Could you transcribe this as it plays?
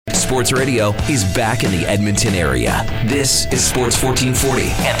Sports Radio is back in the Edmonton area. This is Sports 1440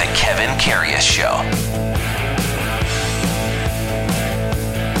 and the Kevin Karius Show.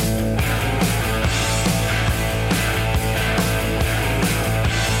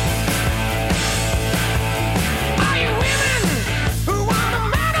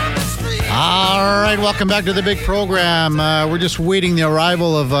 All right, welcome back to the big program. We're just waiting the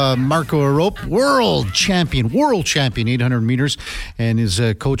arrival of Marco Arop, world champion, 800 meters, and his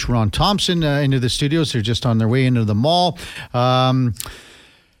coach Ron Thompson into the studios. They're just on their way into the mall.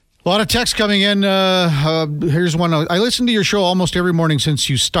 A lot of texts coming in. Here's one. I listen to your show almost every morning since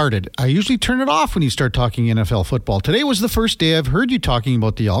you started. I usually turn it off when you start talking NFL football. Today was the first day I've heard you talking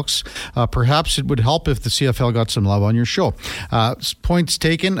about the Elks. Perhaps it would help if the CFL got some love on your show. Points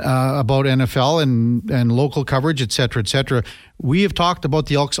taken about NFL and local coverage, et cetera, et cetera. We have talked about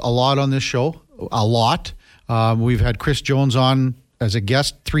the Elks a lot on this show, a lot. We've had Chris Jones on as a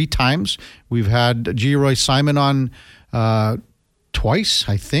guest 3 times. We've had G. Roy Simon on twice,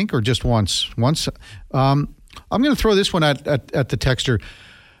 I think, or just once. I'm going to throw this one at the texter.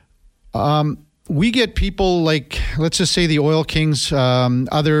 We get people like, let's just say the Oil Kings,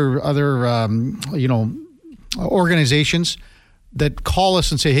 other organizations that call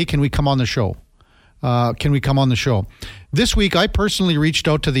us and say, hey, can we come on the show? Can we come on the show? This week, I personally reached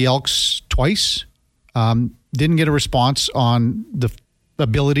out to the Elks twice. Didn't get a response on the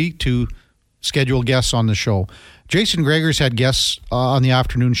ability to schedule guests on the show. Jason Gregor's had guests on the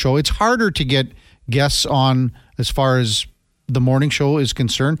afternoon show. It's harder to get guests on as far as the morning show is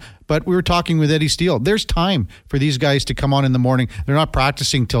concerned, but we were talking with Eddie Steele. There's time for these guys to come on in the morning. They're not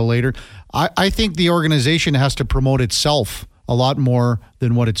practicing till later. I think the organization has to promote itself a lot more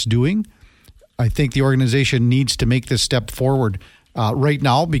than what it's doing. I think the organization needs to make this step forward right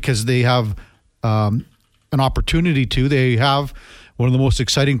now because they have an opportunity to. They have one of the most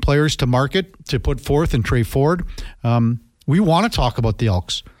exciting players to market, to put forth, and Trey Ford. We want to talk about the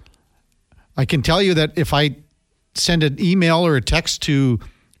Elks. I can tell you that if I send an email or a text to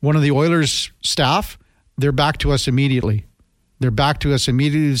one of the Oilers staff, they're back to us immediately. They're back to us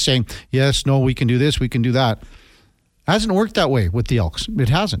immediately saying, yes, no, we can do this, we can do that. It hasn't worked that way with the Elks. It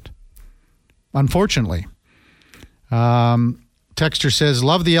hasn't, unfortunately. Texter says,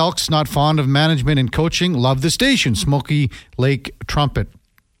 love the Elks, not fond of management and coaching. Love the station, Smoky Lake Trumpet.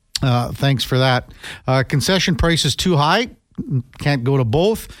 Thanks for that. Concession price is too high. Can't go to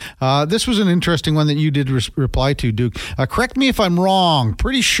both. This was an interesting one that you did reply to, Duke. Correct me if I'm wrong.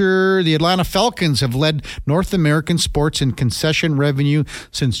 Pretty sure the Atlanta Falcons have led North American sports in concession revenue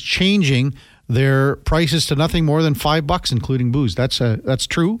since changing their prices to nothing more than $5, including booze. That's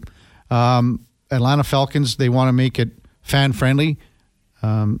true. Atlanta Falcons, they want to make it fan-friendly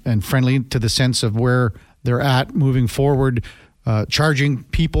and friendly to the sense of where they're at moving forward, charging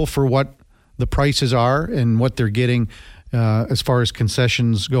people for what the prices are and what they're getting as far as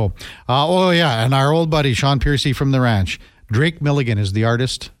concessions go. And our old buddy, Sean Piercy from the Ranch. Drake Milligan is the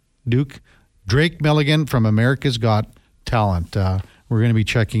artist, Duke. Drake Milligan from America's Got Talent. We're going to be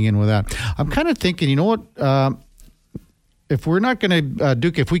checking in with that. I'm kind of thinking, you know what? If we're not going to,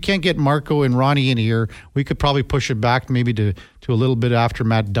 Duke, if we can't get Marco and Ronnie in here, we could probably push it back maybe to a little bit after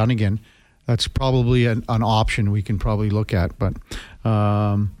Matt Dunnigan. That's probably an option we can probably look at. But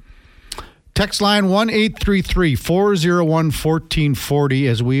text line 1-833-401-1440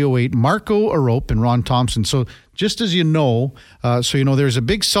 as we await Marco Arop and Ron Thompson. So just as you know, there's a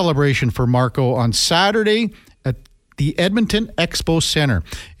big celebration for Marco on Saturday at the Edmonton Expo Center.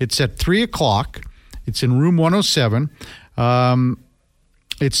 It's at 3 o'clock. It's in room 107.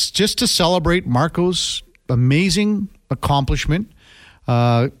 It's just to celebrate Marco's amazing accomplishment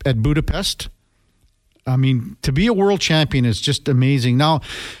at Budapest. I mean, to be a world champion is just amazing. Now,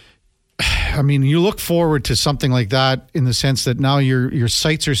 I mean, you look forward to something like that in the sense that now your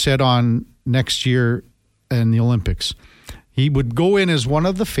sights are set on next year and the Olympics. He would go in as one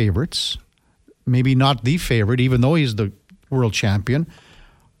of the favorites, maybe not the favorite, even though he's the world champion.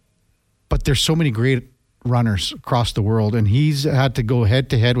 But there's so many great runners across the world, and he's had to go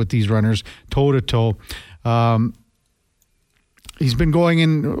head-to-head with these runners, toe-to-toe. He's been going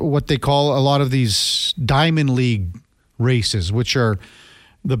in what they call a lot of these Diamond League races, which are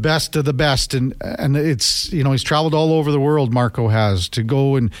the best of the best, and it's, he's traveled all over the world, Marco has, to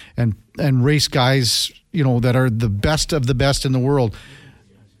go and race guys, that are the best of the best in the world.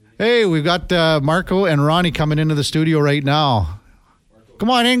 Hey, we've got Marco and Ronnie coming into the studio right now. Come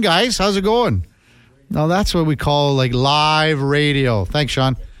on in, guys. How's it going? Now, that's what we call like live radio. Thanks,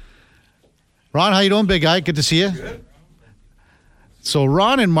 Sean. Ron, how you doing, big guy? Good to see you. Good. So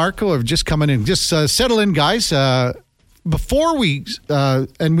Ron and Marco have just come in. Just settle in, guys. before we,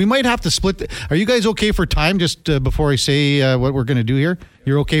 and we might have to split. Are you guys okay for time? Just before I say what we're going to do here,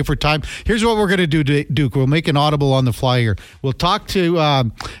 you're okay for time. Here's what we're going to do, Duke. We'll make an audible on the fly here. We'll talk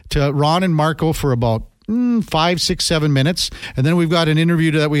to Ron and Marco for about 5, 6, 7 minutes, and then we've got an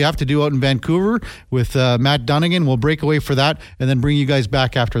interview that we have to do out in Vancouver with Matt Dunnigan. We'll break away for that, and then bring you guys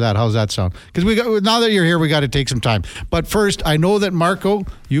back after that. How's that sound? Because now that you're here, we got to take some time. But first, I know that Marco,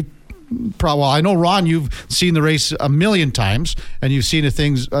 I know Ron, you've seen the race a million times, and you've seen the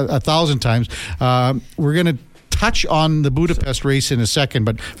things 1,000 times. We're going to touch on the Budapest race in a second,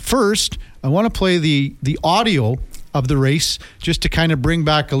 but first, I want to play the audio of the race just to kind of bring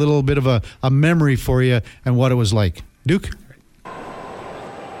back a little bit of a memory for you and what it was like. Duke?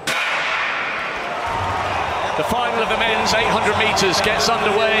 The final of the men's 800 metres gets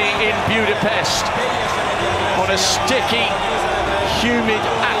underway in Budapest on a sticky, humid,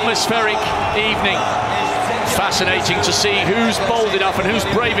 atmospheric evening. Fascinating to see who's bold enough and who's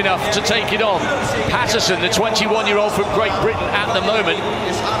brave enough to take it on. Patterson, the 21-year-old from Great Britain at the moment.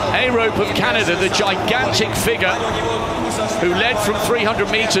 Arope of Canada, the gigantic figure who led from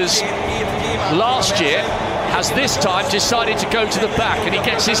 300 metres last year, has this time decided to go to the back, and he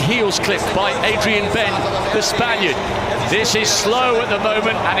gets his heels clipped by Adrian Ben, the Spaniard. This is slow at the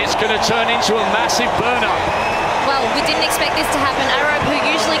moment, and it's going to turn into a massive burn-up. Well, we didn't expect this to happen. Arope, who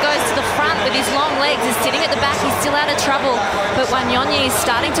usually goes to the front with his long legs, is sitting at the back. He's still out of trouble. But Wanyonyi is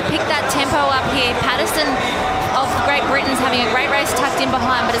starting to pick that tempo up here. Patterson of Great Britain's having a great race tucked in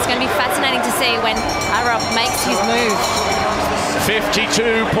behind, but it's going to be fascinating to see when Arope makes his move.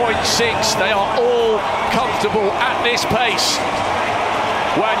 52.6. They are all comfortable at this pace.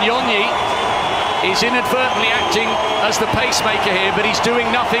 Wanyonyi is inadvertently acting as the pacemaker here, but he's doing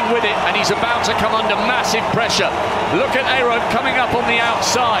nothing with it, and he's about to come under massive pressure. Look at Arope coming up on the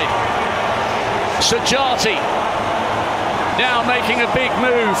outside. Sajati now making a big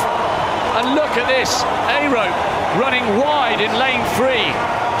move, and look at this, Arope running wide in lane 3.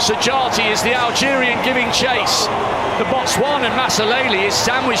 Sajati is the Algerian giving chase. The Botswanan Masalele is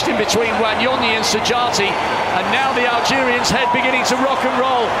sandwiched in between Wanyonyi and Sajati, and now the Algerian's head beginning to rock and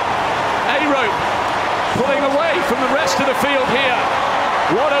roll. Arope pulling away from the rest of the field here.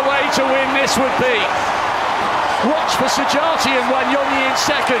 What a way to win this would be. Watch for Sajati and Wanyonyi in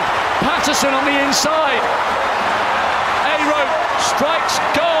second. Patterson on the inside. Arope strikes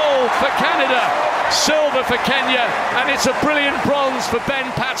gold for Canada. Silver for Kenya. And it's a brilliant bronze for Ben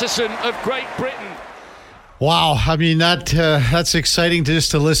Patterson of Great Britain. Wow, I mean that's exciting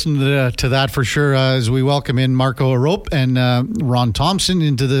to listen to that for sure. As we welcome in Marco Arope and Ron Thompson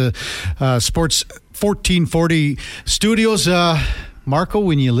into the Sports 1440 studios. Marco,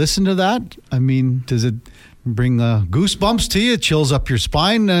 when you listen to that, I mean, does it bring goosebumps to you? Chills up your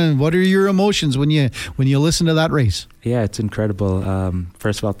spine? What are your emotions when you listen to that race? Yeah, it's incredible.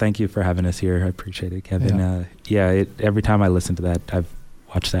 First of all, thank you for having us here. I appreciate it, Kevin. Every time I listen to that, I've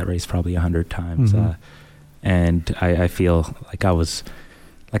watched that race probably 100 times. Mm-hmm. And I feel like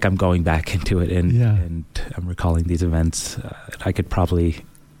I'm going back into it, and I'm recalling these events. I could probably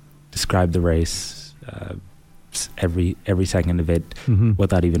describe the race every second of it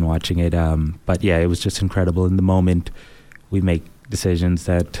without even watching it. But yeah, it was just incredible. In the moment, we make decisions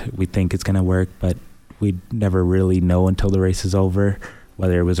that we think it's going to work, but we never really know until the race is over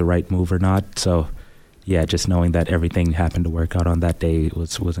whether it was a right move or not. So yeah, just knowing that everything happened to work out on that day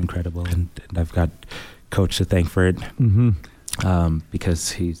was incredible, and I've got Coach to thank for it,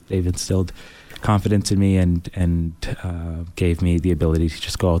 because they've instilled confidence in me and gave me the ability to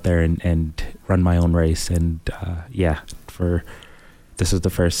just go out there and run my own race. And this is the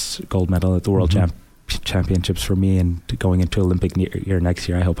first gold medal at the World Championships for me, and going into Olympic year next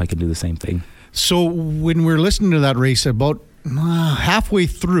year, I hope I can do the same thing. So when we're listening to that race, about halfway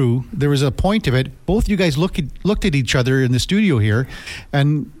through, there was a point of it. Both you guys looked at each other in the studio here,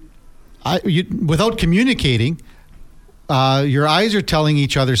 and without communicating, your eyes are telling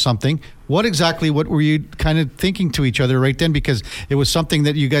each other something. What were you kind of thinking to each other right then? Because it was something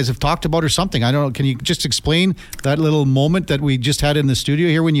that you guys have talked about or something. I don't know. Can you just explain that little moment that we just had in the studio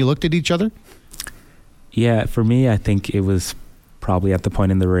here when you looked at each other? Yeah, for me, I think it was probably at the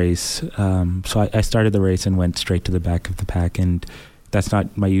point in the race. So I started the race and went straight to the back of the pack, and that's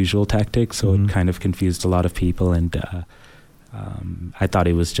not my usual tactic. So it kind of confused a lot of people, and I thought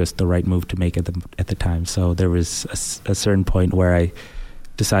it was just the right move to make at the time. So there was a certain point where I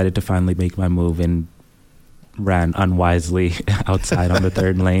decided to finally make my move and ran unwisely outside on the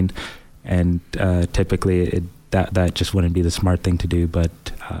third lane. And typically that just wouldn't be the smart thing to do. But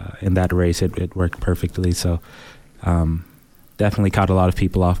in that race, it worked perfectly. So definitely caught a lot of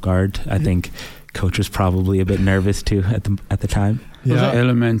people off guard. I think coach was probably a bit nervous too at the time. There was an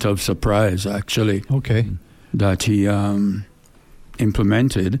element of surprise, actually. Okay. That he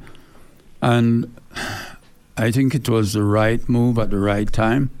implemented, and I think it was the right move at the right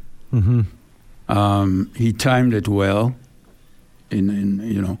time. Mm-hmm. He timed it well.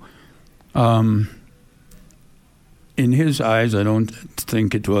 In his eyes, I don't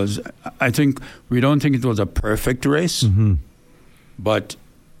think it was. We don't think it was a perfect race, but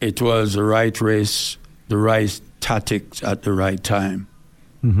it was the right race, the right tactics at the right time.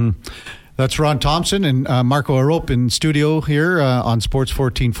 Mm-hmm. That's Ron Thompson and Marco Arop in studio here on Sports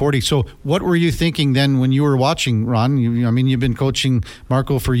 1440. So what were you thinking then when you were watching, Ron? You've been coaching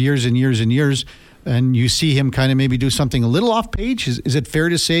Marco for years and years and years, and you see him kind of maybe do something a little off page. Is it fair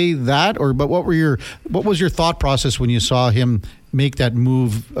to say that? But what was your thought process when you saw him make that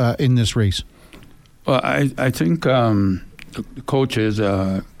move in this race? Well, I think the coaches,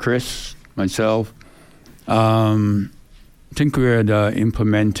 Chris, myself, I think we had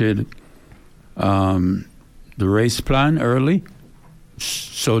implemented the race plan early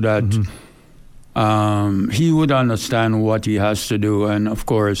so that he would understand what he has to do. And of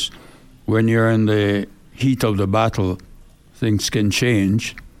course, when you're in the heat of the battle, things can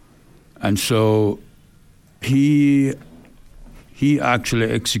change. And so he actually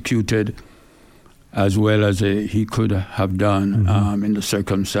executed as well as he could have done in the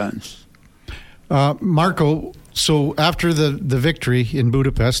circumstance. Marco, so after the victory in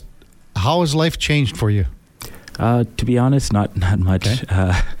Budapest, how has life changed for you? To be honest, not much.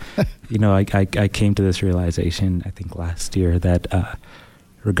 Okay. I came to this realization, I think last year, that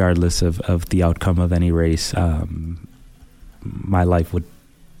regardless of the outcome of any race, my life would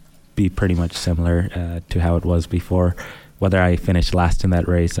be pretty much similar to how it was before. Whether I finished last in that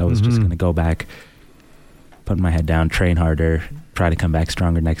race, I was just going to go back, put my head down, train harder, try to come back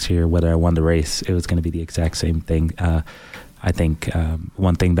stronger next year. Whether I won the race, it was going to be the exact same thing. I think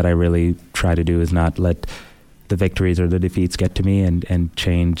one thing that I really try to do is not let the victories or the defeats get to me and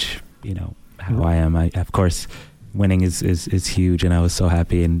change, how I am. Of course, winning is huge, and I was so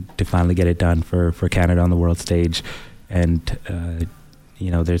happy to finally get it done for Canada on the world stage. And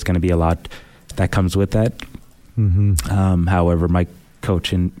there's going to be a lot that comes with that. However, my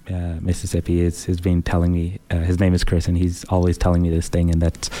coach in Mississippi has been telling me, his name is Chris, and he's always telling me this thing, and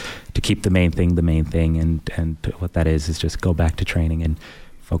that's to keep the main thing, and what that is just go back to training and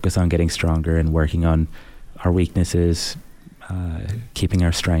focus on getting stronger and working on our weaknesses, keeping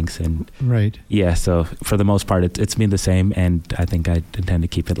our strengths. And right. Yeah, so for the most part, it's been the same, and I think I intend to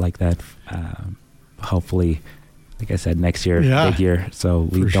keep it like that. Hopefully, like I said, next year, big year. So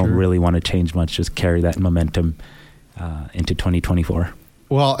we don't really want to change much, just carry that momentum into 2024.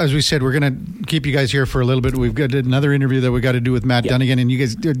 Well, as we said, we're going to keep you guys here for a little bit. We've got another interview that we got to do with Matt Dunnigan, and you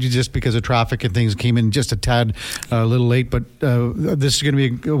guys, just because of traffic and things, came in just a tad a little late. But this is going to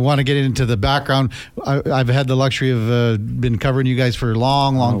be, want to get into the background. I've had the luxury of been covering you guys for a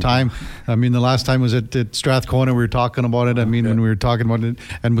long time. I mean, the last time was at Strathcona. We were talking about it. I mean, when we were talking about it,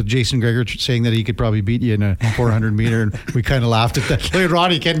 and with Jason Greger saying that he could probably beat you in a 400 meter, and we kind of laughed at that. Look at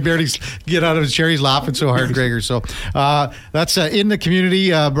Ronnie, can barely get out of his chair. He's laughing so hard, Greger. So that's in the community.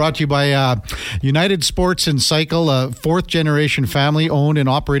 Brought to you by United Sports and Cycle, a fourth-generation family-owned and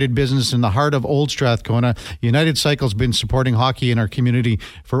operated business in the heart of Old Strathcona. United Cycle's been supporting hockey in our community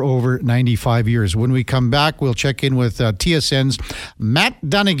for over 95 years. When we come back, we'll check in with TSN's Matt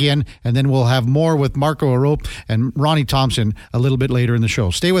Dunnigan, and then we'll have more with Marco Arop and Ronnie Thompson a little bit later in the show.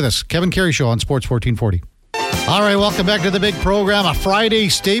 Stay with us. Kevin Karius Show on Sports 1440. All right, welcome back to the big program, a Friday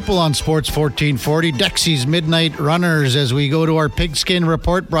staple on Sports 1440, Dexy's Midnight Runners, as we go to our pigskin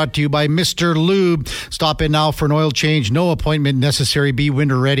report, brought to you by Mr. Lube. Stop in now for an oil change. No appointment necessary. Be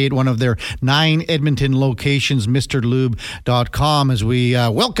winter ready at one of their 9 Edmonton locations, MrLube.com, as we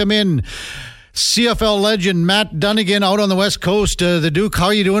welcome in CFL legend Matt Dunnigan out on the West Coast. The Duke, how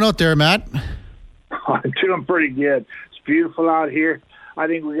are you doing out there, Matt? I'm doing pretty good. It's beautiful out here. I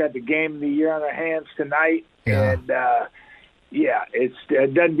think we got the game of the year on our hands tonight. Yeah. And,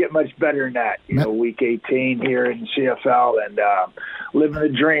 it doesn't get much better than that. Week 18 here in CFL, and living the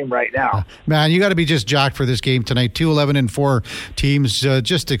dream right now. Man, you got to be just jacked for this game tonight. 2-11-4 teams,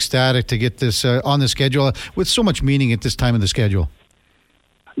 just ecstatic to get this on the schedule with so much meaning at this time of the schedule.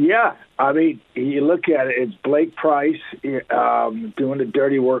 Yeah, I mean, you look at it, it's Blake Price doing the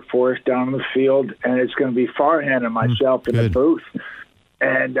dirty work for us down in the field, and it's going to be Farhan and myself in the booth.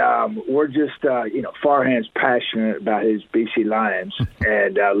 And we're just, Farhan's passionate about his BC Lions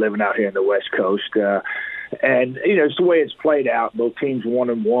and living out here in the West Coast. And, it's the way it's played out. Both teams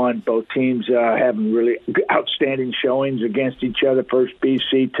 1-1. Both teams having really outstanding showings against each other. First,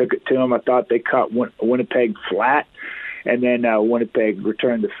 BC took it to them. I thought they caught Winnipeg flat. And then Winnipeg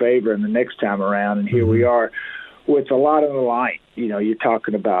returned the favor in the next time around. And here we are with a lot on the line. You're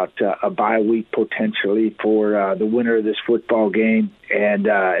talking about a bye week potentially for the winner of this football game. And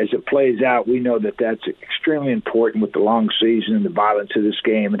as it plays out, we know that that's extremely important with the long season and the violence of this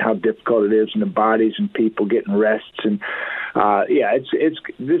game and how difficult it is in the bodies and people getting rests. And, it's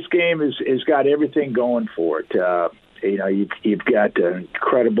this game has got everything going for it. You've got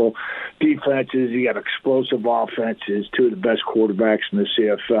incredible defenses. You got explosive offenses. Two of the best quarterbacks in the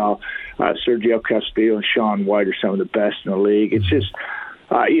CFL, Sergio Castillo and Sean White, are some of the best in the league. It's just,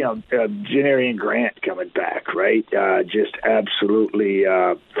 Janarian Grant coming back, right? Just absolutely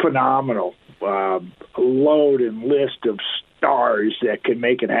phenomenal load and list of stars that can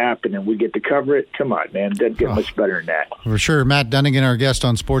make it happen, and we get to cover it. Come on, man. It doesn't get much better than that. For sure. Matt Dunnigan, our guest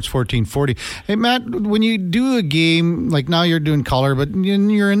on Sports 1440. Hey, Matt, when you do a game, like now you're doing color, but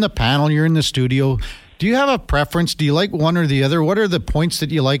you're in the panel, you're in the studio, do you have a preference? Do you like one or the other? What are the points that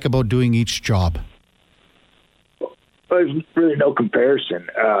you like about doing each job? Well, there's really no comparison.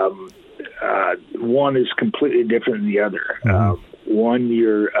 One is completely different than the other. One,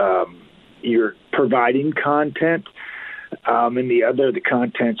 you're providing content. And the other, the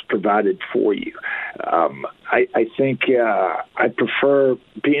content's provided for you. I think I prefer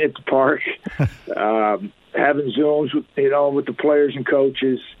being at the park, having Zooms with the players and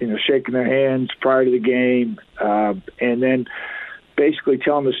coaches, shaking their hands prior to the game, and then basically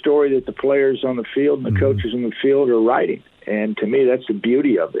telling the story that the players on the field and the coaches on the field are writing. And to me, that's the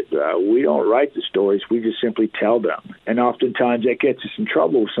beauty of it. We don't write the stories. We just simply tell them. And oftentimes that gets us in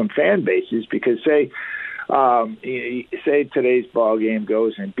trouble with some fan bases because, say today's ball game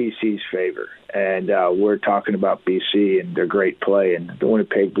goes in BC's favor, and we're talking about BC and their great play, and the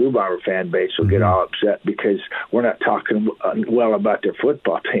Winnipeg Blue Bomber fan base will get all upset because we're not talking well about their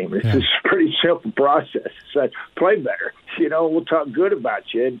football team. It's just a pretty simple process. It's like, play better. We'll talk good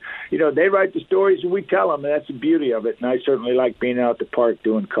about you. And, they write the stories and we tell them, and that's the beauty of it. And I certainly like being out at the park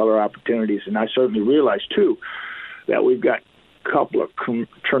doing color opportunities, and I certainly realize, too, that we've got couple of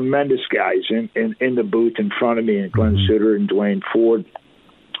tremendous guys in the booth in front of me, and Glenn Sutter and Dwayne Ford.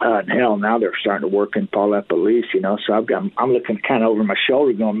 And hell, now they're starting to work in Paul Epolice, so I'm looking kind of over my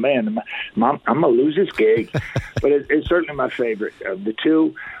shoulder going, man, I'm going to lose this gig. But it's certainly my favorite of the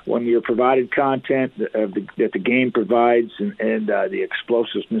two. When you're provided content that the game provides and the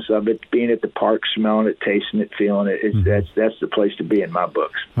explosiveness of it, being at the park, smelling it, tasting it, feeling it, that's the place to be in my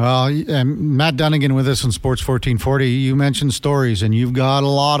books. Well, Matt Dunnigan with us on Sports 1440. You mentioned stories, and you've got a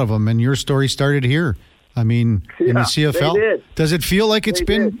lot of them, and your story started here. I mean, in the CFL, does it feel like it's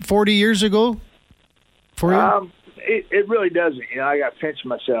been 40 years ago for you? It really doesn't. I got to pinch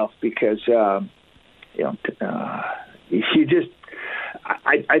myself because, you just,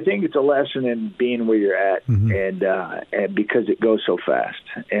 I think it's a lesson in being where you're at, and because it goes so fast.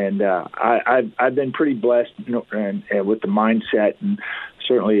 And I've been pretty blessed and with the mindset, and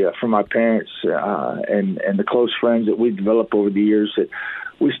certainly from my parents and the close friends that we've developed over the years, that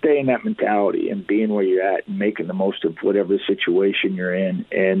we stay in that mentality and being where you're at and making the most of whatever situation you're in.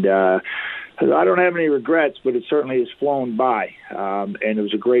 And I don't have any regrets, but it certainly has flown by. And it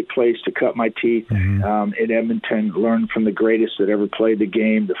was a great place to cut my teeth in Edmonton, learn from the greatest that ever played the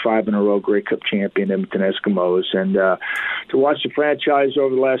game, the 5-in-a-row Grey Cup champion Edmonton Eskimos. And to watch the franchise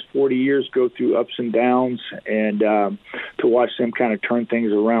over the last 40 years go through ups and downs, and to watch them kind of turn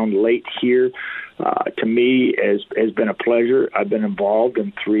things around late here, to me has been a pleasure. I've been involved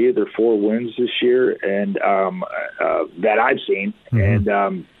in 3 of their 4 wins this year, and that I've seen.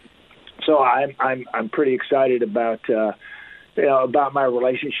 And so I'm pretty excited about about my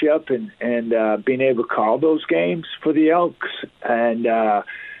relationship and being able to call those games for the Elks. And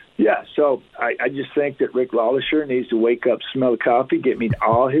so I just think that Rick Lawlisher needs to wake up, smell the coffee, get me to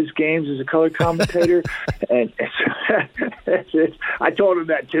all his games as a color commentator. And I told him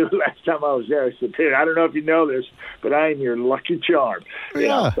that too last time I was there. I said, dude, I don't know if you know this, but I am your lucky charm.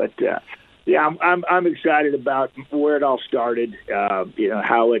 But I'm excited about where it all started.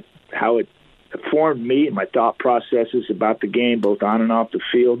 How it formed me and my thought processes about the game, both on and off the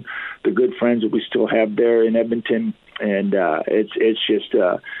field. The good friends that we still have there in Edmonton, and it's just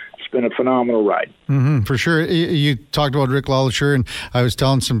it's been a phenomenal ride. For sure. You talked about Rick Lawlisher, and I was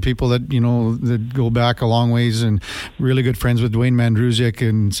telling some people that that go back a long ways and really good friends with Dwayne Mandrusiak,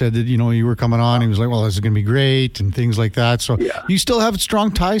 and said that you were coming on. He was like, "Well, this is going to be great," and things like that. So you still have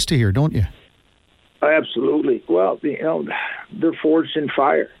strong ties to here, don't you? Absolutely. Well, they're forged in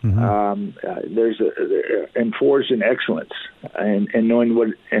fire. And forged in excellence, and knowing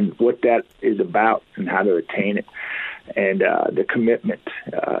what that is about and how to attain it, and the commitment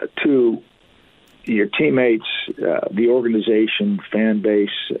to your teammates, the organization, fan base,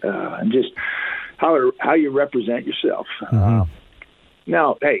 and just how you represent yourself.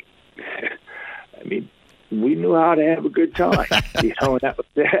 Now, hey, I mean, we knew how to have a good time, and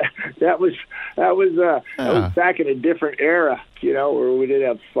that was back in a different era, where we didn't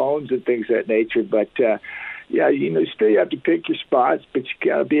have phones and things of that nature. But still you have to pick your spots, but you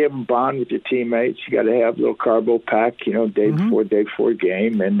got to be able to bond with your teammates. You got to have a little carbo pack, day before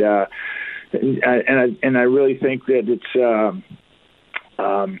game, and I really think that it's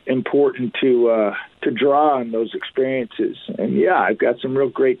important to draw on those experiences. And I've got some real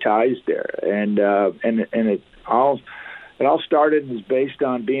great ties there, and it all started and is based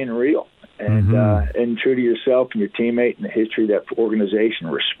on being real and true to yourself and your teammate and the history of that organization,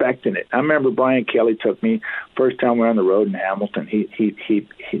 respecting it. I remember Brian Kelly took me first time we were on the road in Hamilton. He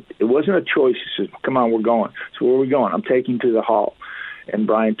it wasn't a choice. He says, "Come on, we're going." So where are we going? I'm taking you to the Hall, and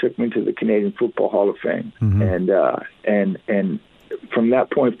Brian took me to the Canadian Football Hall of Fame, and from that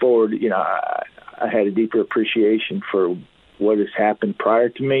point forward, I had a deeper appreciation for what has happened prior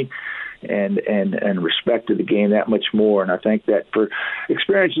to me, and respected the game that much more. And I think that for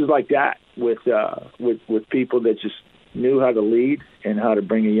experiences like that with people that just knew how to lead and how to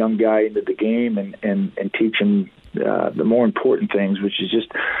bring a young guy into the game and teach him the more important things, which is just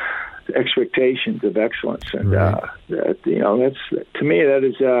expectations of excellence. And that's to me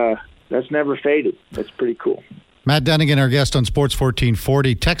that's never faded. That's pretty cool. Matt Dunnigan, our guest on Sports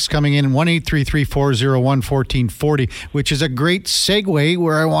 1440. Text coming in 1-833-401-1440, which is a great segue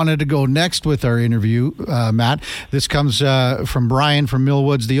where I wanted to go next with our interview, Matt. This comes from Brian from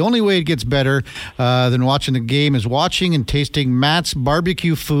Millwoods. The only way it gets better than watching the game is watching and tasting Matt's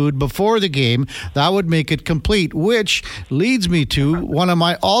barbecue food before the game. That would make it complete, which leads me to one of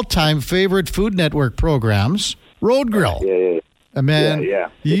my all-time favorite Food Network programs, Road Grill. Yeah. Man,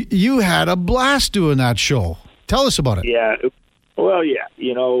 you had a blast doing that show. Tell us about it. Yeah. Well, yeah.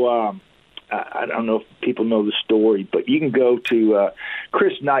 I don't know if people know the story, but you can go to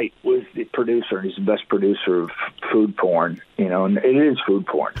Chris Knight was the producer, and he's the best producer of food porn. And it is food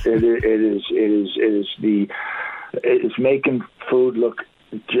porn. It's making food look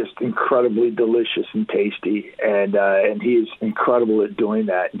just incredibly delicious and tasty, and he is incredible at doing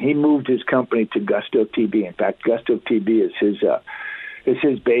that. And he moved his company to Gusto TV. In fact, Gusto TV is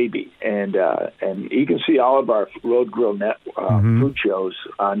his baby, and you can see all of our Road Grill food shows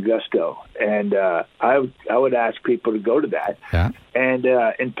on Gusto. And I would ask people to go to that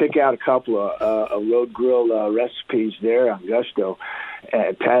and pick out a couple of Road Grill recipes there on Gusto.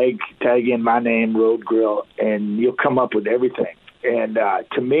 Tag in my name, Road Grill, and you'll come up with everything. And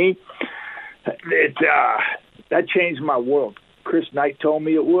to me, that changed my world. Chris Knight told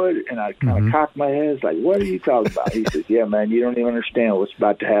me it would, and I kind of cocked my head. It's like, what are you talking about? He says, yeah, man, you don't even understand what's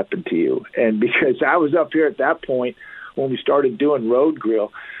about to happen to you. And because I was up here at that point when we started doing Road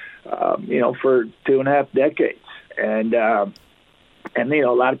Grill, for 2.5 decades. And a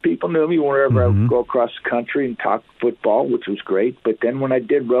lot of people knew me wherever I would go across the country and talk football, which was great. But then when I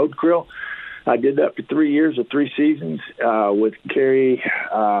did Road Grill, I did that for 3 years or 3 seasons with Carrie,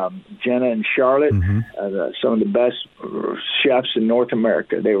 Jenna, and Charlotte, some of the best chefs in North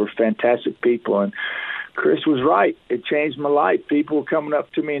America. They were fantastic people, and Chris was right. It changed my life. People were coming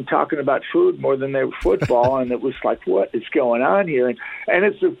up to me and talking about food more than they were football, and it was like, what is going on here? And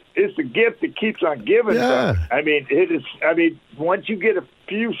it's a gift that keeps on giving. Yeah. I mean, it is. I mean, once you get a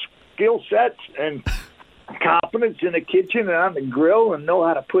few skill sets and confidence in the kitchen and on the grill and know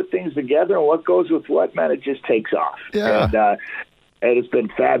how to put things together and what goes with what, man, it just takes off. Yeah. And it's been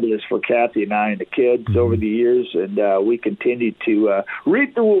fabulous for Kathy and I and the kids over the years, and we continue to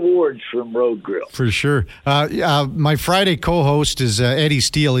reap the rewards from Road Grill. For sure. My Friday co-host is Eddie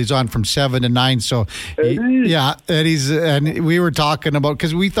Steele. He's on from 7 to 9. So, Eddie's, and we were talking about,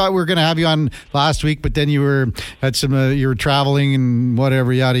 because we thought we were going to have you on last week, but then you were traveling and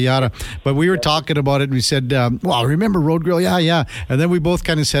whatever, yada yada. But we were talking about it, and we said, "Well, remember Road Grill?" Yeah. And then we both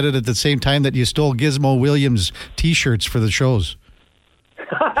kind of said it at the same time, that you stole Gizmo Williams T-shirts for the shows.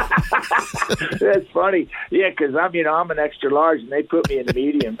 That's funny. Yeah, because I'm an extra large, and they put me in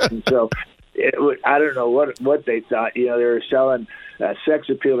mediums, and so I don't know what they thought. They were selling sex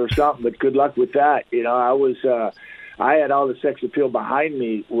appeal or something. But good luck with that. I had all the sex appeal behind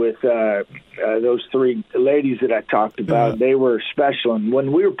me with those 3 ladies that I talked about. They were special, and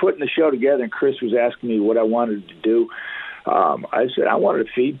when we were putting the show together, and Chris was asking me what I wanted to do, I said, I wanted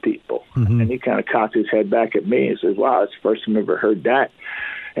to feed people. And he kind of cocked his head back at me and says, wow, it's the first time I've ever heard that.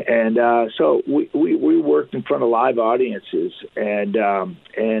 And so we worked in front of live audiences, and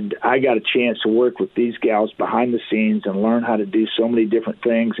I got a chance to work with these gals behind the scenes and learn how to do so many different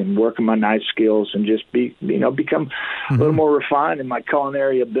things and work on my knife skills and just become a little more refined in my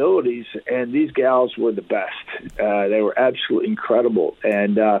culinary abilities. And these gals were the best. They were absolutely incredible,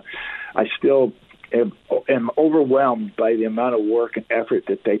 and I still am overwhelmed by the amount of work and effort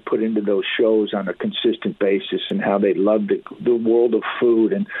that they put into those shows on a consistent basis, and how they love the world of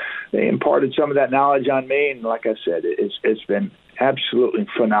food, and they imparted some of that knowledge on me. And like I said, it's been absolutely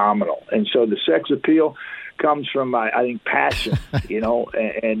phenomenal. And so the sex appeal comes from, I think, passion,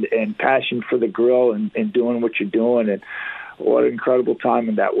 and passion for the grill and doing what you're doing. And what an incredible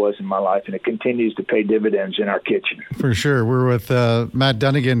time that was in my life, and it continues to pay dividends in our kitchen. For sure. We're with Matt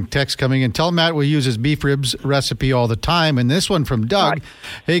Dunnigan, text coming in. Tell Matt we use his beef ribs recipe all the time. And this one from Doug. Right.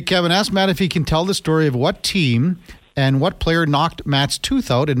 Hey, Kevin, ask Matt if he can tell the story of what team and what player knocked Matt's tooth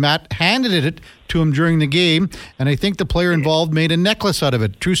out, and Matt handed it to him during the game, and I think the player involved made a necklace out of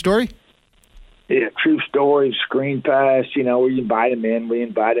it. True story? Yeah, true story, screen pass, we invite them in.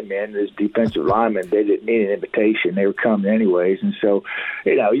 As defensive linemen, they didn't need an invitation. They were coming anyways. And so,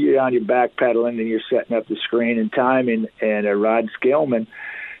 you're on your back pedaling and you're setting up the screen and timing. And Rod Skillman,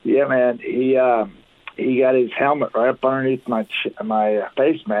 yeah, man, he got his helmet right up underneath my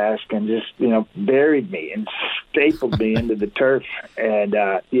face mask and just, buried me and stapled me into the turf. And,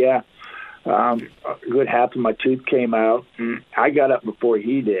 a good half of my tooth came out. I got up before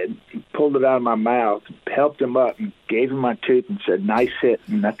he did, pulled it out of my mouth, helped him up, and gave him my tooth and said, nice hit.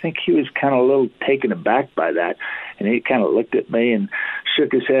 And I think he was kind of a little taken aback by that. And he kind of looked at me and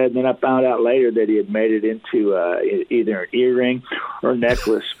shook his head. And then I found out later that he had made it into either an earring or a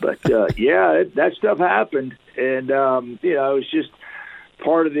necklace. But, that stuff happened. And, it was just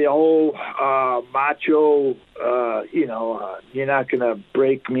part of the whole macho, you're not going to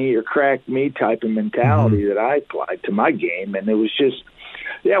break me or crack me type of mentality that I applied to my game. And it was just,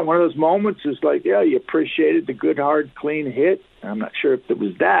 one of those moments is like, you appreciated the good, hard, clean hit. I'm not sure if it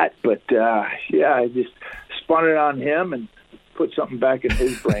was that, but, I just spun it on him and put something back in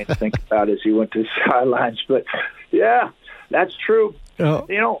his brain to think about as he went to the sidelines. But, that's true.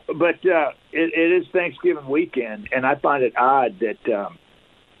 Oh. But it is Thanksgiving weekend, and I find it odd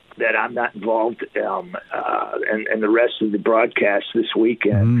that I'm not involved in the rest of the broadcast this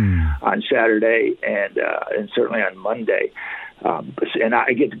weekend on Saturday and certainly on Monday. And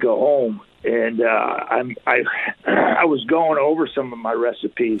I get to go home, and I was going over some of my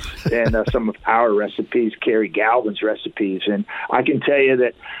recipes and some of our recipes, Carrie Galvin's recipes, and I can tell you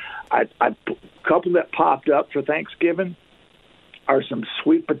that a couple that popped up for Thanksgiving are some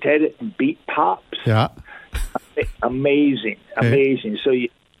sweet potato and beet pops. Yeah, amazing. So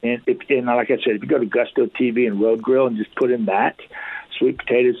And like I said, if you go to Gusto TV and Road Grill and just put in that, sweet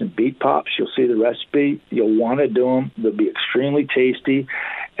potatoes and beet pops, you'll see the recipe. You'll want to do them. They'll be extremely tasty.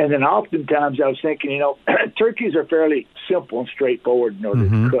 And then oftentimes I was thinking, turkeys are fairly simple and straightforward in order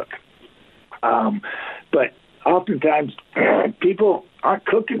to cook. But oftentimes people aren't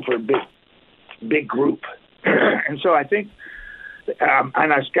cooking for a big group. And so I think,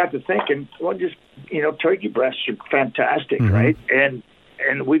 and I got to thinking, turkey breasts are fantastic, right?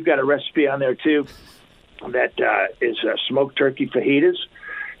 And we've got a recipe on there, too, that is smoked turkey fajitas,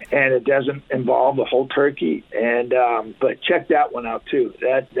 and it doesn't involve the whole turkey. And but check that one out, too.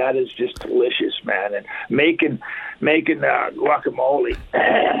 That is just delicious, man. And making guacamole,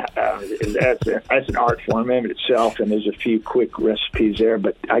 that's an art form in itself, and there's a few quick recipes there.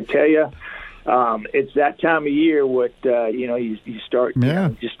 But I tell you, it's that time of year you start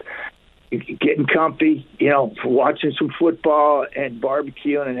just getting comfy, watching some football and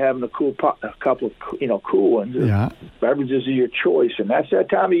barbecuing and having a couple of cool ones. Yeah. Beverages of your choice. And that's that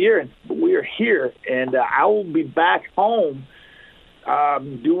time of year. And we're here. And I will be back home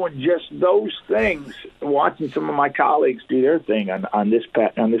doing just those things, watching some of my colleagues do their thing on this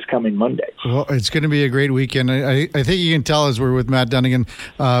coming Monday. Well, it's going to be a great weekend. I think you can tell as we're with Matt Dunnigan.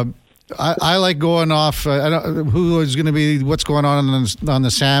 I like going off. Who is going to be? What's going on the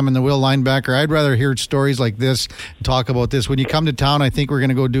Sam and the Will linebacker? I'd rather hear stories like this, talk about this. When you come to town, I think we're going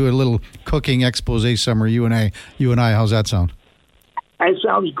to go do a little cooking expose somewhere. You and I. How's that sound? It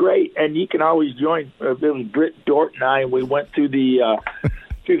sounds great, and you can always join. It was Britt Dort and I, and we went through the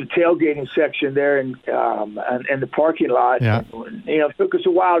tailgating section there and the parking lot. Yeah. And, it took us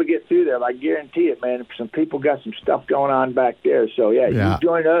a while to get through there. I guarantee it, man. Some people got some stuff going on back there. So, you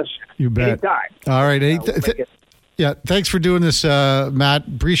join us. You bet. Anytime. All right. Yeah, thanks for doing this, Matt.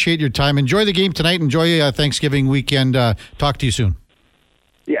 Appreciate your time. Enjoy the game tonight. Enjoy Thanksgiving weekend. Talk to you soon.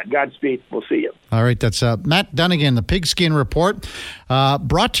 Yeah, Godspeed. We'll see you. All right, that's Matt Dunnigan, the Pigskin Report,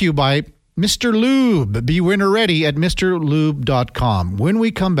 brought to you by Mr. Lube. Be winter ready at MrLube.com. When we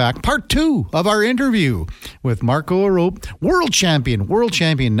come back, part 2 of our interview with Marco Arop, world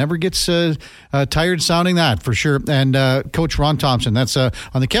champion. Never gets tired sounding that, for sure. And Coach Ron Thompson. That's on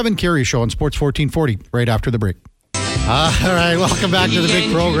the Kevin Karius Show on Sports 1440 right after the break. All right, welcome back to the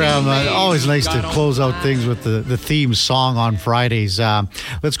big program. Always nice to close out things with the theme song on Fridays.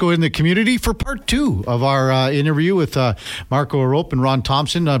 Let's go in the community for part 2 of our interview with Marco Arop and Ron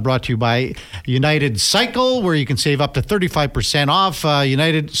Thompson, brought to you by United Cycle, where you can save up to 35% off.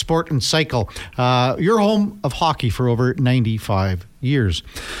 United Sport and Cycle, your home of hockey for over 95 years.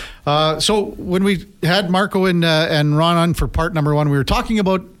 So when we had Marco and Ron on for part number 1, we were talking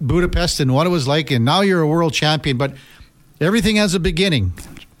about Budapest and what it was like, and now you're a world champion, but everything has a beginning.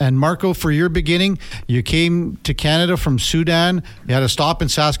 And Marco, for your beginning, you came to Canada from Sudan, you had a stop in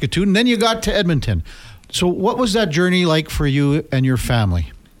Saskatoon, and then you got to Edmonton. So what was that journey like for you and your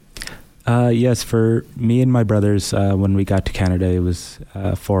family? Yes, for me and my brothers, when we got to Canada, it was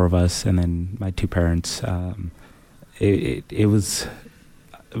 4 of us, and then my 2 parents. It was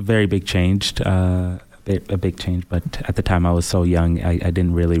a very big change, a big change. But at the time, I was so young, I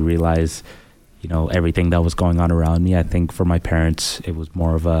didn't really realize, everything that was going on around me. I think for my parents, it was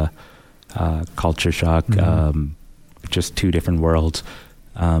more of a culture shock, just 2 different worlds.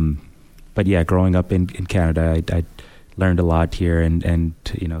 But yeah, growing up in Canada, I learned a lot here and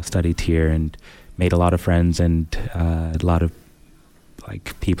studied here and made a lot of friends and a lot of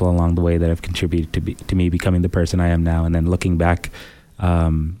people along the way that have contributed to me becoming the person I am now. And then looking back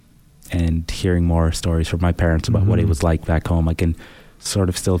and hearing more stories from my parents about what it was like back home, I can sort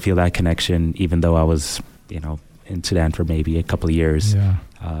of still feel that connection, even though I was, in Sudan for maybe a couple of years,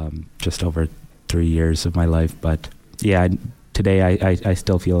 just over 3 years of my life. But yeah, today I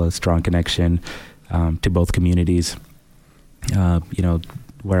still feel a strong connection to both communities,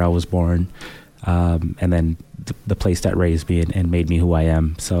 where I was born, and then the place that raised me and made me who I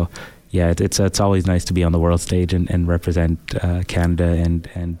am. So yeah, it's always nice to be on the world stage and represent Canada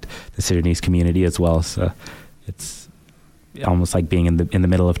and the Sudanese community as well. So it's almost like being in the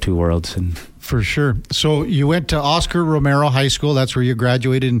middle of 2 worlds. And for sure. So you went to Oscar Romero High School. That's where you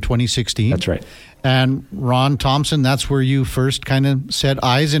graduated in 2016. That's right. And Ron Thompson, that's where you first kind of set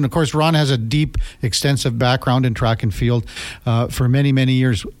eyes. And of course, Ron has a deep, extensive background in track and field for many, many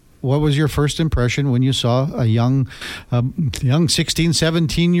years. What was your first impression when you saw a young 16,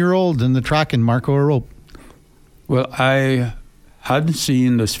 17-year-old in the track in Marco Arop? Well, I hadn't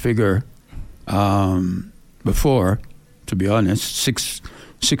seen this figure before, to be honest.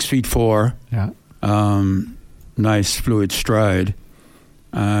 6'4". Yeah. Nice fluid stride.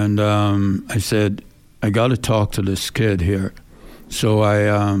 And I said, I got to talk to this kid here. So I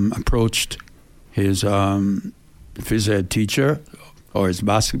approached his phys ed teacher, or his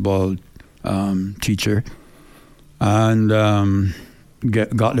basketball teacher, and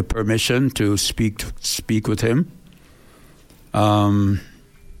got the permission to speak with him.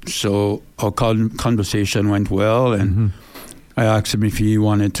 So our conversation went well, and I asked him if he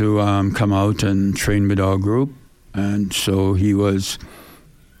wanted to come out and train with our group, and so he was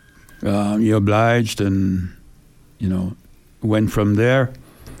he obliged, and went from there.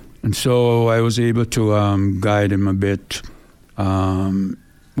 And so I was able to guide him a bit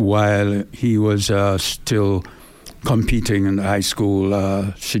while he was still competing in the high school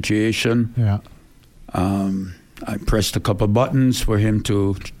situation. Yeah. I pressed a couple buttons for him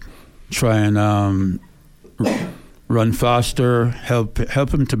to try and run faster, help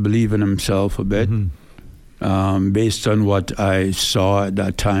him to believe in himself a bit, based on what I saw at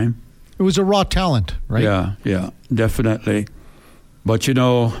that time. It was a raw talent, right? Yeah, definitely. But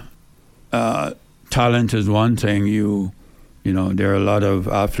talent is one thing. There are a lot of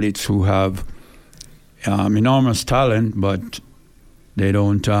athletes who have enormous talent, but they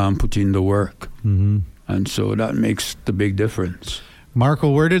don't put in the work. And so that makes the big difference.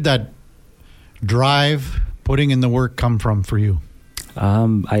 Marco, where did that drive, putting in the work, come from for you?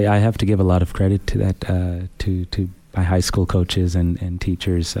 I have to give a lot of credit to that, to my high school coaches and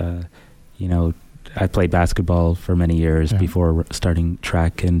teachers. I played basketball for many years before starting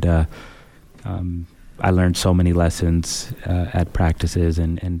track, and I learned so many lessons at practices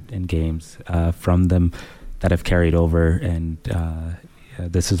and games from them that have carried over. And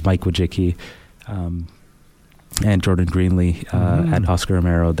this is Mike Wojcicki and Jordan Greenlee at Oscar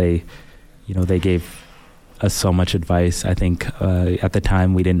Romero. They gave us so much advice. I think at the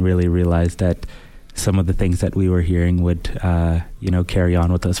time we didn't really realize that some of the things that we were hearing would, carry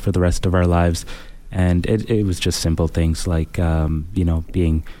on with us for the rest of our lives. And it was just simple things like,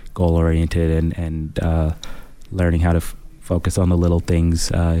 being goal-oriented and learning how to focus on the little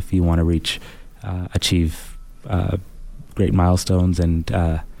things if you want to achieve great milestones. And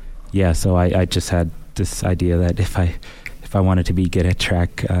so I just had this idea that if I wanted to be good at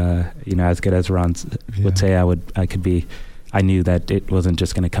track, as good as Ron would say I could be, I knew that it wasn't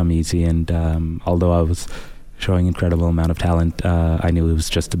just going to come easy. And although I was showing incredible amount of talent, I knew it was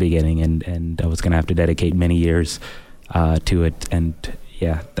just the beginning, and I was going to have to dedicate many years to it. And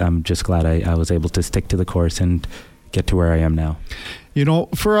I'm just glad I was able to stick to the course and get to where I am now.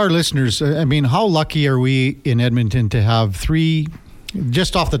 For our listeners, I mean, how lucky are we in Edmonton to have 3,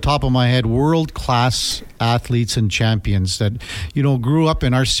 just off the top of my head, world-class athletes and champions that, grew up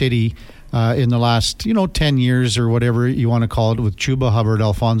in our city in the last, 10 years or whatever you want to call it, with Chuba Hubbard,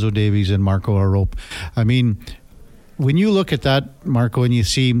 Alfonso Davies, and Marco Arop. I mean, when you look at that, Marco, and you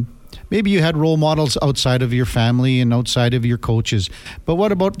see maybe you had role models outside of your family and outside of your coaches, but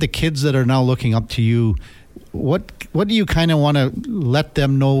what about the kids that are now looking up to you? What do you kind of want to let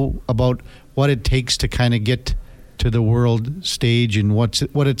them know about what it takes to kind of get to the world stage and what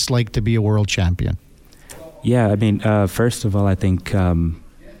it's like to be a world champion? Yeah, I mean, first of all, I think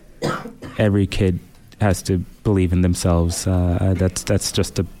every kid has to believe in themselves. That's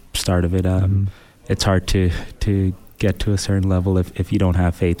just the start of it. It's hard to get to a certain level if you don't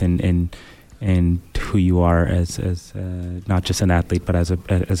have faith in who you are as not just an athlete but as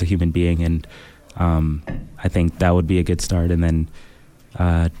a human being. And I think that would be a good start. And then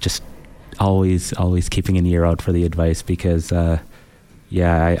just always keeping an ear out for the advice, because I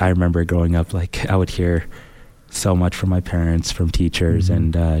remember growing up, like, I would hear so much from my parents, from teachers,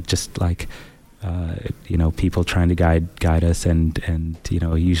 and just like people trying to guide us, and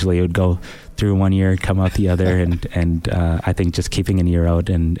usually it would go through one ear and come out the other, and I think just keeping an ear out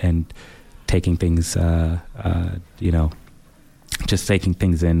and taking things just taking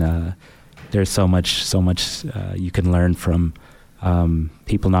things in. There's so much you can learn from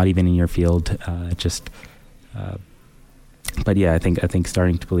people not even in your field. But yeah, I think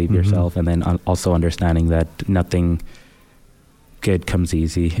starting to believe yourself, and then also understanding that nothing good comes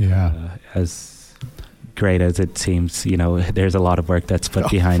easy. Yeah. As great as it seems, there's a lot of work that's put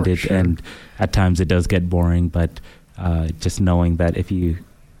behind it, sure. And at times it does get boring. But just knowing that if you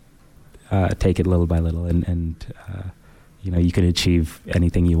take it little by little, and you can achieve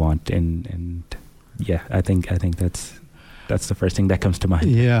anything you want, and I think that's the first thing that comes to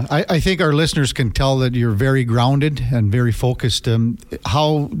mind. Yeah, I think our listeners can tell that you're very grounded and very focused.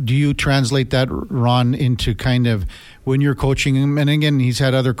 How do you translate that, Ron, into kind of when you're coaching him? And again, he's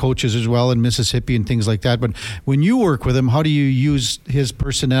had other coaches as well in Mississippi and things like that. But when you work with him, how do you use his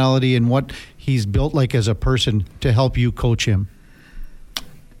personality and what he's built like as a person to help you coach him?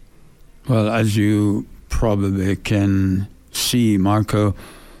 Well, as you probably can see, Marco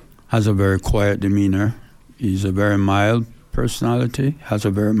has a very quiet demeanor. He's a very mild personality, has a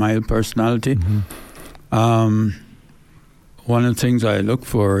very mild personality. One of the things I look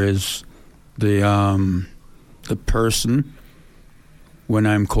for is the person when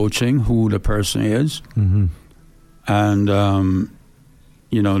I'm coaching, who the person is, and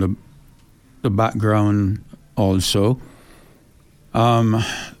the background also.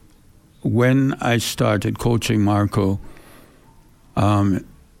 When I started coaching Marco, and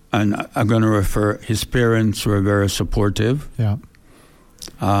I'm going to refer, his parents were very supportive. Yeah.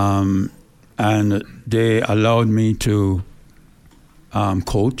 And they allowed me to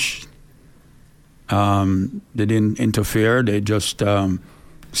coach. They didn't interfere. They just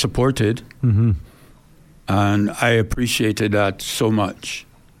supported. And I appreciated that so much.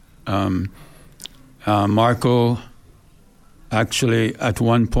 Marco, actually, at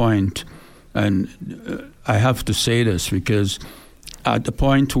one point, and I have to say this because at the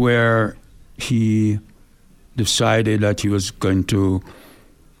point where he decided that he was going to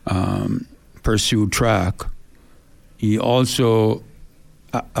pursue track, he also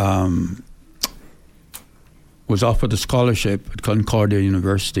was offered a scholarship at Concordia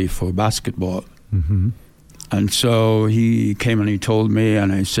University for basketball. And so he came and he told me,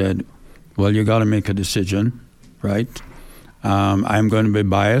 and I said, well, you got to make a decision, right? I'm going to be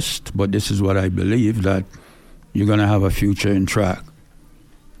biased, but this is what I believe, that you're going to have a future in track.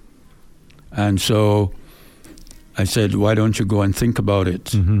 And so I said, why don't you go and think about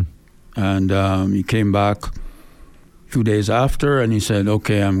it? And he came back a few days after, and he said,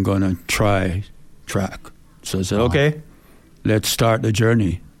 okay, I'm going to try track. So I said, okay, let's start the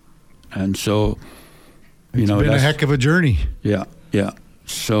journey. And so, it's been a heck of a journey. Yeah.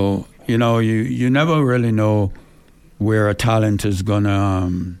 So, you never really know where a talent is going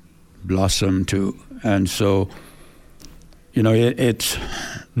to blossom to. And so, it's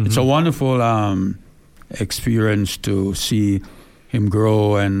a wonderful experience to see him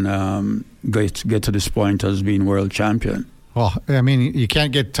grow and get to this point as being world champion. Well, I mean, you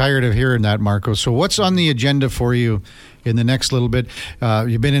can't get tired of hearing that, Marco. So what's on the agenda for you in the next little bit?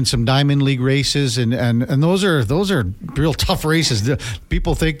 You've been in some Diamond League races, and those are real tough races.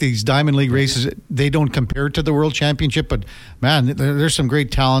 People think these Diamond League races, they don't compare to the World Championship, but man, there's some great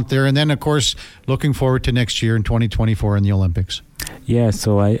talent there. And then, of course, looking forward to next year in 2024 in the Olympics. Yeah,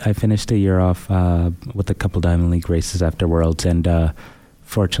 so I finished a year off with a couple Diamond League races after Worlds, and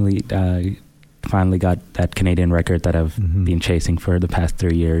fortunately finally got that Canadian record that I've been chasing for the past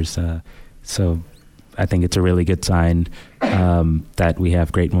 3 years. So I think it's a really good sign that we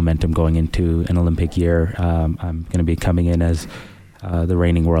have great momentum going into an Olympic year. I'm going to be coming in as the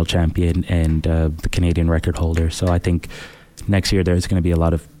reigning world champion and the Canadian record holder. So I think next year there's going to be a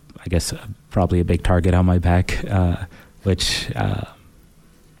lot of, I guess, probably a big target on my back, which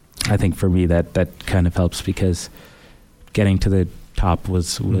I think for me that kind of helps, because getting to the top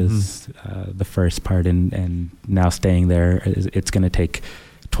was the first part, and now staying there, it's going to take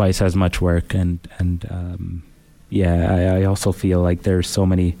twice as much work, and I also feel like there's so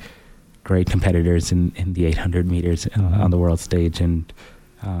many great competitors in the 800 meters on the world stage, and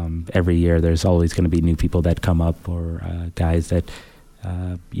every year there's always going to be new people that come up, or guys that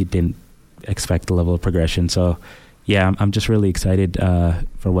you didn't expect the level of progression. So yeah, I'm just really excited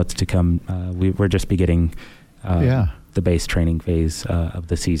for what's to come. We're just beginning the base training phase of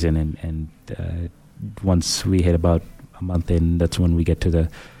the season, and once we hit about a month in, that's when we get to the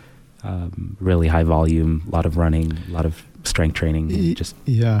really high volume, a lot of running, a lot of strength training.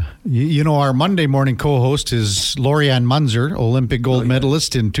 Our Monday morning co-host is Lori-Ann Munzer, Olympic gold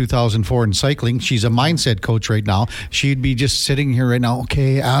medalist in 2004 in cycling. She's a mindset coach right now. She'd be just sitting here right now.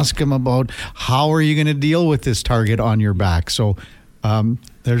 Okay, ask him about how are you going to deal with this target on your back. So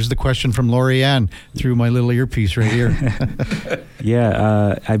there's the question from Lori-Ann through my little earpiece right here.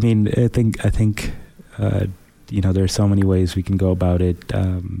 I mean, I think there's so many ways we can go about it,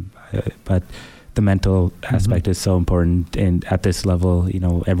 but the mental aspect is so important. And at this level,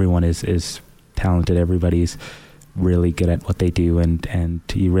 everyone is talented. Everybody's really good at what they do, and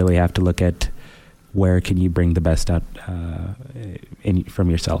you really have to look at where can you bring the best out from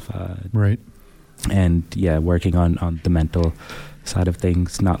yourself. Right. And working on the mental side of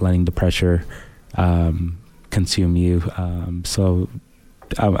things, not letting the pressure consume you. So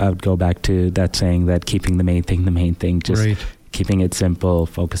I would go back to that saying that keeping the main thing, just keeping it simple,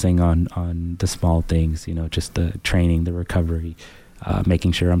 focusing on the small things, just the training, the recovery,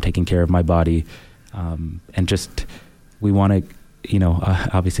 making sure I'm taking care of my body. And just, we want to,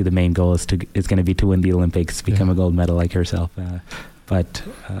 obviously the main goal is going to be to win the Olympics, become a gold medal like herself. But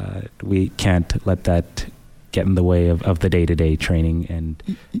we can't let that get in the way of the day-to-day training and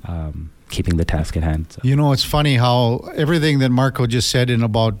keeping the task at hand. So. It's funny how everything that Marco just said in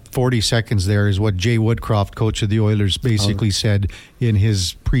about 40 seconds there is what Jay Woodcroft, coach of the Oilers, basically said in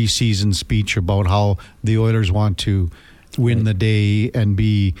his preseason speech about how the Oilers want to win the day and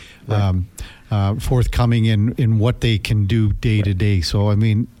be forthcoming in what they can do day to day. So, I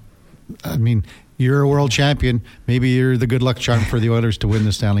mean, you're a world champion. Maybe you're the good luck charm for the Oilers to win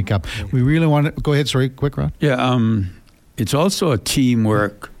the Stanley Cup. We really want to go ahead. Sorry, quick, Ron. Yeah, it's also a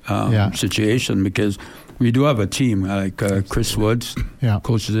teamwork situation, because we do have a team like Chris Woods,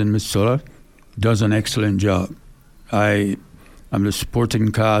 coaches in Minnesota, does an excellent job. I'm the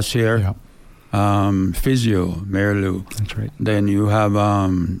supporting cast here. Physio, Mary Lou. That's right. Then you have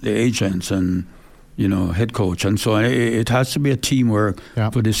the agents and head coach, and so it has to be a teamwork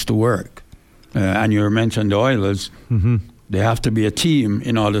for this to work. And you mentioned the Oilers. They have to be a team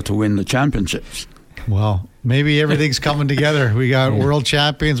in order to win the championships. Well, maybe everything's coming together. We got world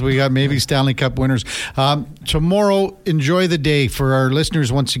champions. We got maybe Stanley Cup winners. Tomorrow, enjoy the day. For our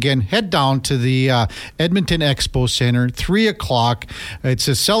listeners, once again, head down to the Edmonton Expo Center, 3 o'clock. It's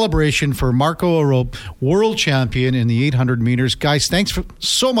a celebration for Marco Arop, world champion in the 800 meters. Guys, thanks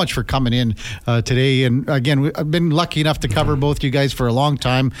so much for coming in today. And again, I've been lucky enough to cover both you guys for a long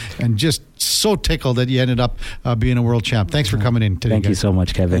time, and just so tickled that you ended up being a world champ. Thanks for coming in today. Thank you so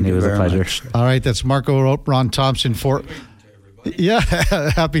much, Kevin. It was a pleasure. All right, that's Marco Arop, Ron Thompson for Yeah,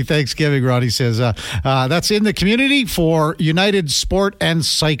 happy Thanksgiving, Ronnie says. That's in the community for United Sport and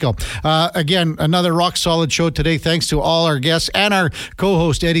Cycle. Again, another rock-solid show today. Thanks to all our guests and our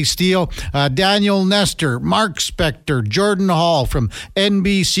co-host, Eddie Steele, Daniel Nestor, Mark Spector, Jordan Hall from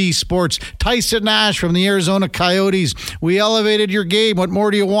NBC Sports, Tyson Nash from the Arizona Coyotes. We elevated your game. What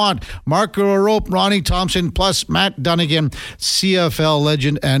more do you want? Marco LaRope, Ronnie Thompson, plus Matt Dunnigan, CFL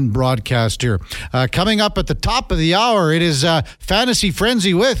legend and broadcaster. Coming up at the top of the hour, it is Fantasy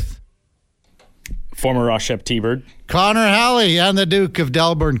Frenzy with former Ross Shep T-Bird, Connor Halley, and the Duke of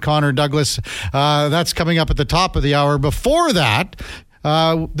Delburn, Connor Douglas. That's coming up at the top of the hour. Before that,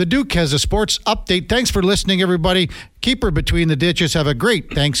 the Duke has a sports update. Thanks for listening, everybody. Keep her between the ditches. Have a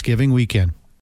great Thanksgiving weekend.